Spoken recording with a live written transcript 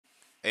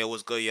Hey,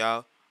 what's good,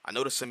 y'all? I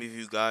noticed some of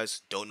you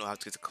guys don't know how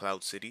to get to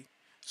Cloud City,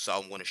 so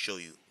I'm gonna show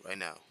you right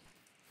now.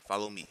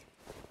 Follow me.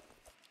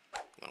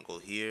 I'm gonna go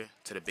here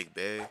to the big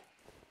bay.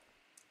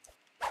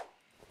 I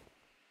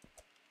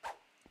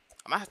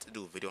might have to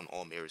do a video on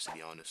all mirrors to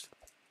be honest,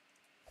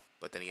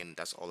 but then again,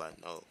 that's all I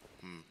know.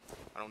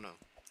 I don't know.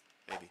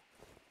 Maybe.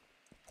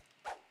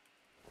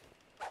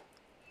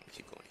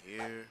 Keep going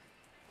here.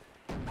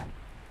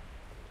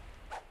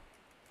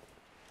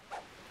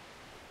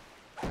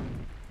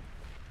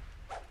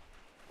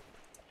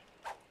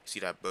 See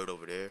that bird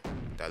over there?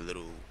 That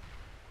little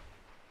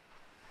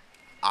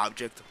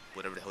object,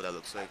 whatever the hell that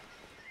looks like.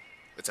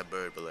 It's a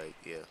bird, but like,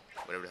 yeah,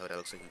 whatever the hell that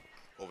looks like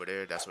over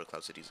there, that's where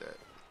Cloud City's at.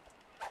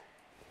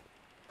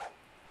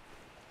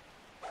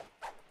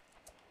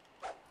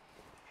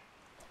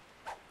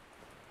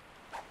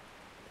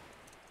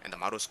 And the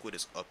model squid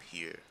is up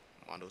here.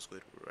 Model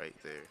squid right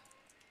there.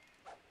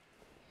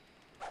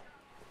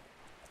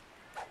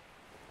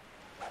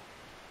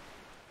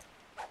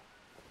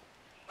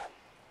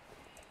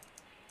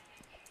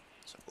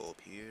 So go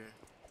up here,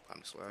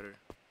 climb this ladder.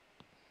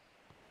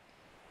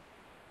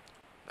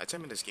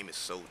 Nighttime in this game is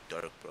so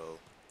dark, bro.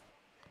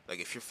 Like,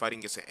 if you're fighting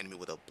against an enemy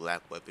with a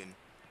black weapon,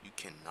 you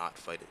cannot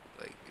fight it.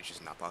 Like, it's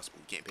just not possible.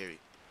 You can't parry.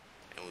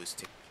 And we'll just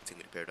take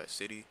me to Paradise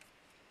City.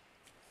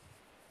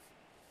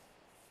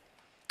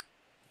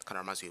 It kind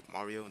of reminds me of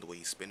Mario and the way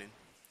he's spinning.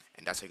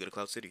 And that's how you go to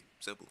Cloud City.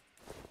 Simple.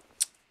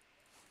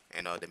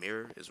 And the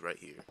mirror is right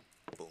here.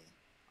 Boom.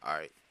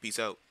 Alright, peace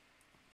out.